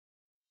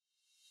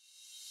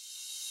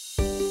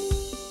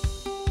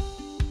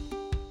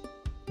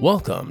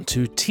Welcome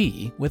to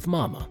Tea with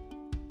Mama,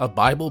 a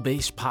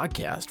Bible-based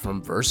podcast from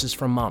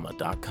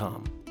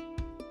versesfrommama.com.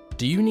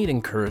 Do you need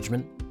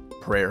encouragement,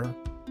 prayer,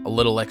 a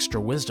little extra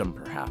wisdom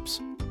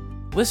perhaps?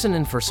 Listen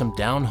in for some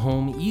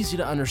down-home,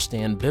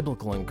 easy-to-understand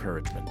biblical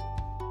encouragement.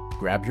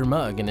 Grab your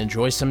mug and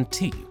enjoy some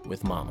tea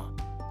with Mama.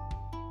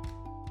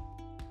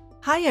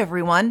 Hi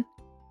everyone.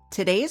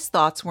 Today's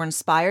thoughts were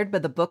inspired by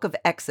the book of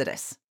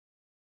Exodus.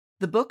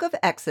 The book of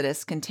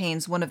Exodus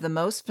contains one of the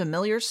most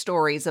familiar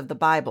stories of the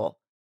Bible.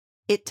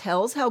 It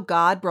tells how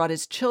God brought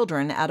his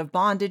children out of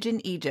bondage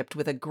in Egypt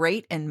with a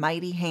great and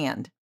mighty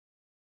hand.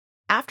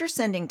 After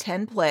sending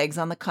 10 plagues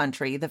on the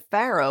country, the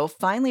Pharaoh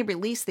finally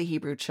released the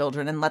Hebrew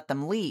children and let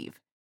them leave.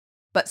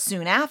 But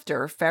soon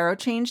after, Pharaoh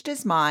changed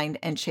his mind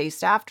and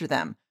chased after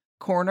them,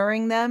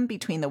 cornering them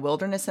between the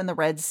wilderness and the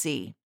Red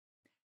Sea.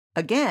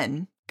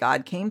 Again,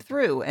 God came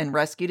through and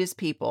rescued his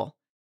people.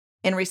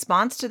 In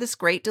response to this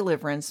great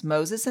deliverance,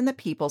 Moses and the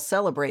people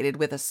celebrated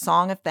with a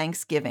song of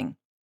thanksgiving.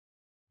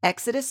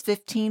 Exodus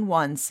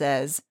 15:1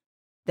 says,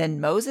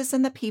 "Then Moses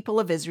and the people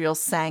of Israel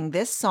sang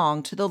this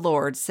song to the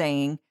Lord,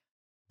 saying,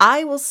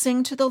 'I will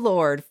sing to the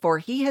Lord, for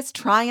he has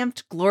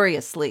triumphed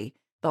gloriously.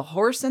 The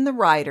horse and the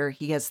rider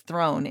he has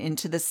thrown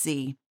into the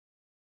sea.'"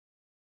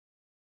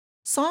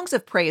 Songs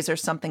of praise are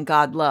something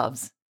God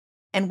loves.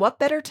 And what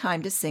better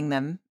time to sing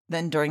them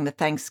than during the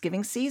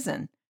Thanksgiving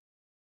season?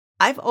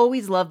 I've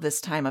always loved this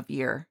time of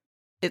year.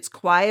 It's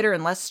quieter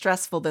and less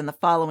stressful than the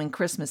following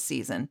Christmas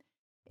season.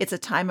 It's a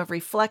time of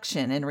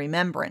reflection and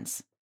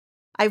remembrance.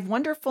 I have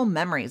wonderful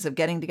memories of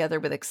getting together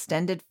with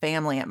extended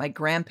family at my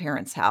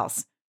grandparents'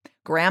 house.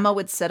 Grandma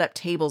would set up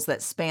tables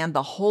that spanned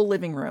the whole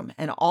living room,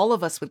 and all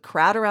of us would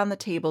crowd around the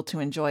table to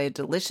enjoy a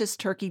delicious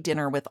turkey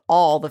dinner with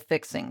all the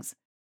fixings.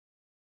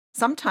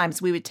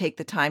 Sometimes we would take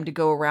the time to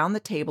go around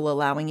the table,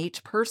 allowing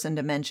each person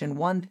to mention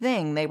one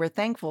thing they were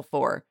thankful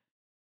for.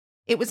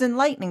 It was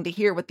enlightening to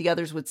hear what the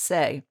others would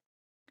say.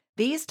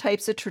 These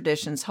types of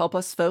traditions help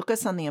us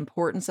focus on the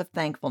importance of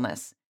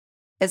thankfulness.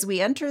 As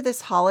we enter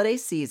this holiday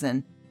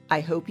season,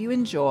 I hope you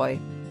enjoy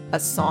a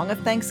song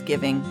of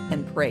thanksgiving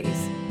and praise.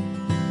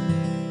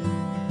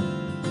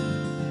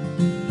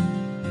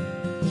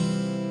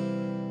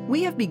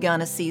 We have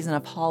begun a season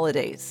of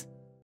holidays.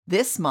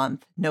 This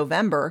month,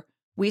 November,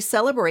 we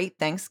celebrate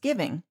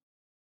Thanksgiving.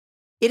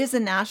 It is a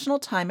national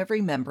time of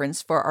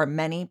remembrance for our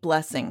many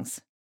blessings.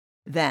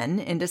 Then,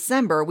 in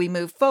December, we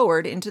move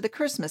forward into the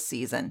Christmas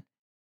season.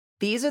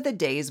 These are the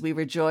days we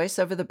rejoice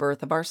over the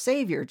birth of our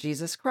Savior,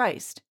 Jesus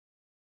Christ.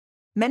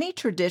 Many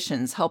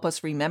traditions help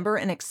us remember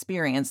and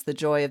experience the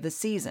joy of the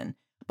season,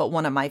 but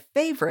one of my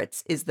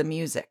favorites is the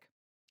music.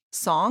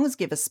 Songs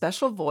give a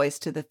special voice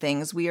to the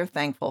things we are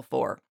thankful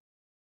for.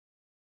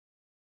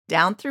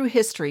 Down through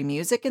history,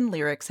 music and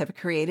lyrics have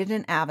created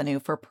an avenue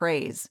for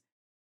praise.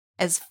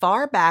 As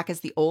far back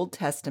as the Old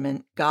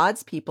Testament,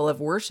 God's people have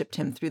worshiped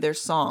him through their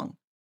song.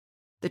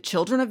 The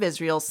children of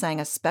Israel sang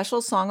a special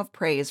song of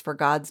praise for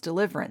God's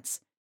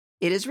deliverance.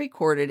 It is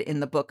recorded in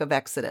the book of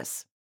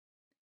Exodus.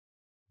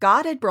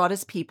 God had brought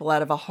his people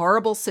out of a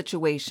horrible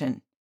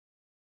situation.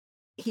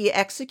 He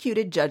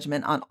executed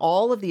judgment on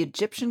all of the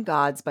Egyptian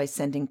gods by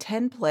sending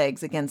 10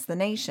 plagues against the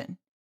nation.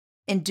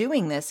 In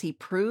doing this, he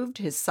proved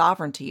his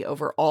sovereignty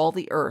over all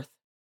the earth.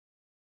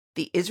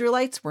 The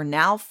Israelites were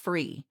now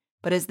free,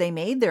 but as they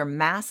made their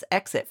mass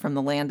exit from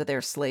the land of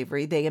their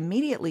slavery, they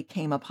immediately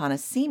came upon a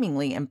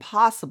seemingly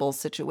impossible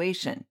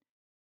situation.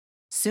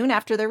 Soon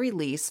after their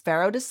release,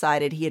 Pharaoh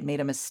decided he had made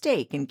a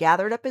mistake and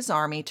gathered up his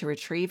army to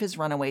retrieve his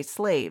runaway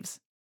slaves.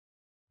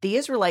 The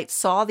Israelites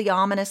saw the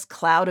ominous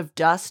cloud of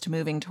dust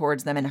moving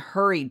towards them and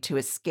hurried to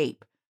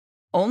escape,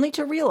 only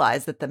to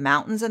realize that the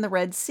mountains and the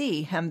Red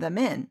Sea hemmed them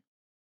in.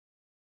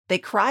 They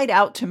cried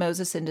out to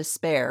Moses in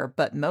despair,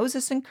 but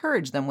Moses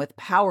encouraged them with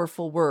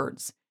powerful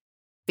words.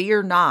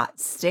 "Fear not,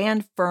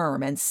 stand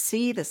firm, and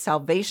see the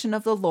salvation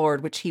of the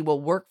Lord, which he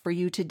will work for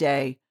you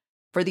today.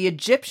 For the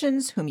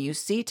Egyptians whom you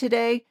see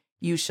today,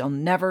 you shall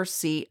never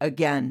see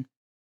again."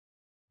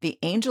 The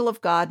angel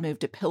of God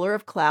moved a pillar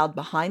of cloud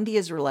behind the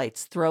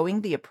Israelites, throwing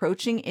the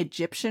approaching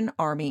Egyptian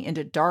army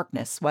into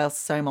darkness while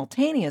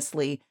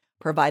simultaneously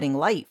providing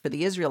light for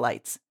the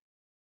Israelites.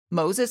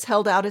 Moses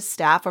held out his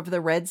staff over the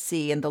Red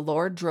Sea, and the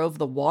Lord drove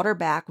the water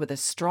back with a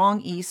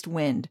strong east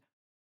wind.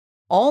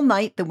 All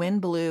night the wind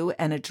blew,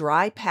 and a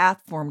dry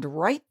path formed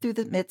right through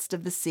the midst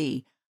of the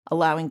sea,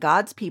 allowing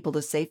God's people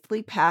to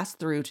safely pass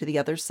through to the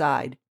other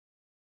side.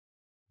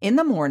 In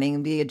the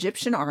morning, the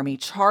Egyptian army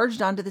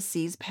charged onto the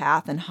sea's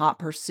path in hot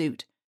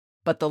pursuit,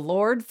 but the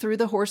Lord threw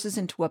the horses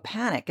into a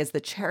panic as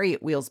the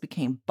chariot wheels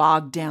became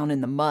bogged down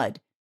in the mud.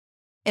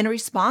 In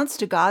response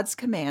to God's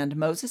command,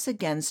 Moses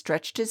again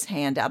stretched his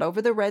hand out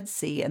over the Red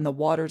Sea, and the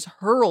waters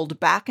hurled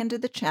back into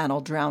the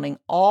channel, drowning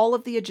all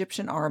of the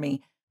Egyptian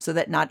army so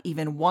that not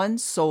even one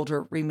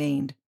soldier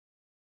remained.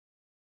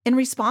 In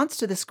response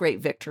to this great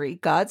victory,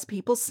 God's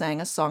people sang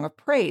a song of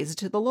praise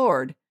to the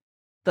Lord.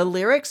 The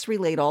lyrics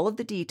relate all of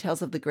the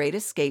details of the great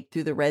escape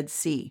through the Red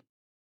Sea.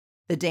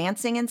 The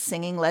dancing and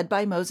singing led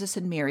by Moses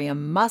and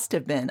Miriam must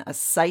have been a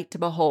sight to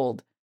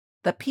behold.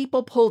 The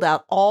people pulled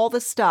out all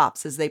the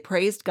stops as they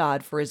praised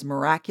God for his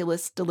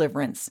miraculous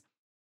deliverance.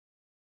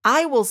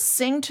 I will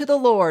sing to the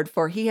Lord,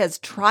 for he has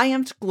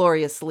triumphed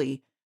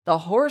gloriously. The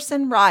horse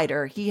and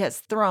rider he has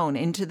thrown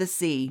into the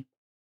sea.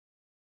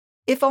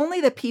 If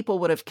only the people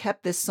would have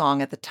kept this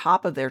song at the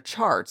top of their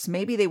charts,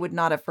 maybe they would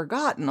not have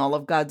forgotten all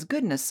of God's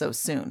goodness so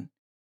soon.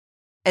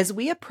 As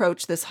we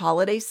approach this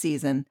holiday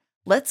season,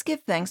 let's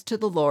give thanks to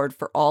the Lord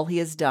for all he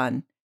has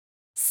done.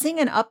 Sing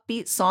an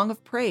upbeat song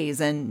of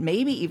praise and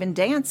maybe even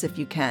dance if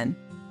you can.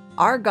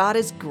 Our God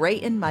is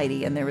great and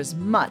mighty, and there is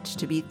much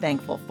to be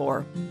thankful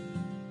for.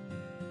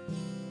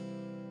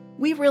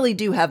 We really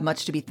do have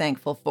much to be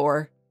thankful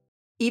for.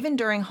 Even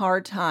during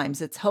hard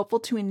times, it's helpful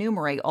to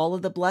enumerate all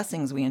of the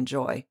blessings we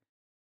enjoy.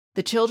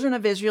 The children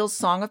of Israel's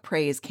song of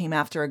praise came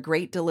after a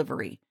great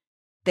delivery.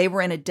 They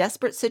were in a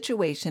desperate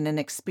situation and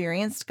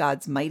experienced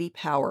God's mighty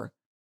power,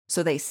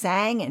 so they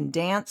sang and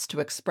danced to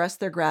express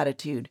their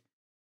gratitude.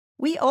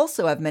 We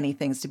also have many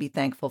things to be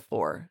thankful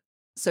for.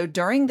 So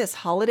during this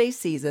holiday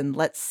season,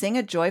 let's sing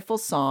a joyful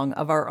song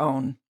of our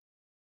own.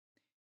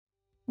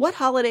 What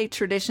holiday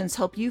traditions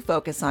help you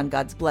focus on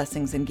God's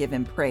blessings and give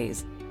him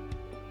praise?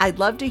 I'd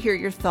love to hear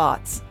your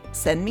thoughts.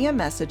 Send me a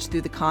message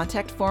through the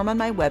contact form on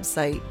my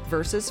website,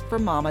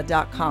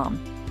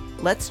 versesfrommama.com.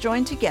 Let's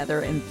join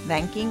together in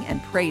thanking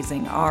and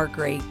praising our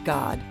great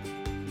God.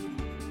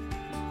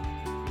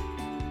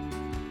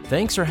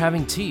 Thanks for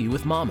having tea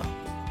with Mama.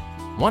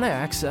 Want to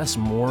access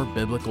more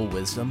biblical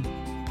wisdom?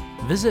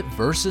 Visit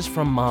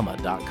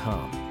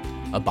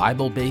versesfrommama.com, a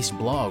Bible-based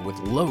blog with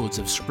loads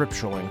of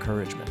scriptural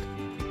encouragement.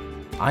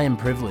 I am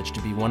privileged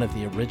to be one of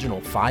the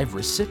original 5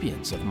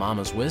 recipients of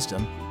Mama's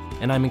wisdom,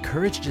 and I'm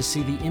encouraged to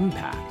see the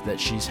impact that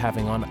she's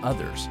having on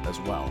others as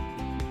well.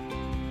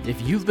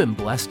 If you've been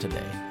blessed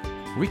today,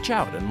 reach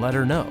out and let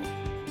her know.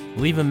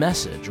 Leave a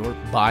message or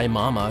buy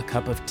Mama a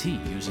cup of tea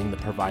using the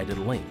provided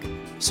link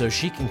so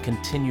she can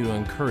continue to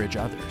encourage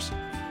others.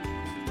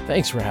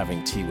 Thanks for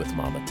having tea with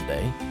Mama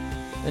today,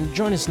 and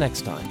join us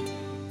next time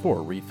for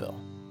a refill.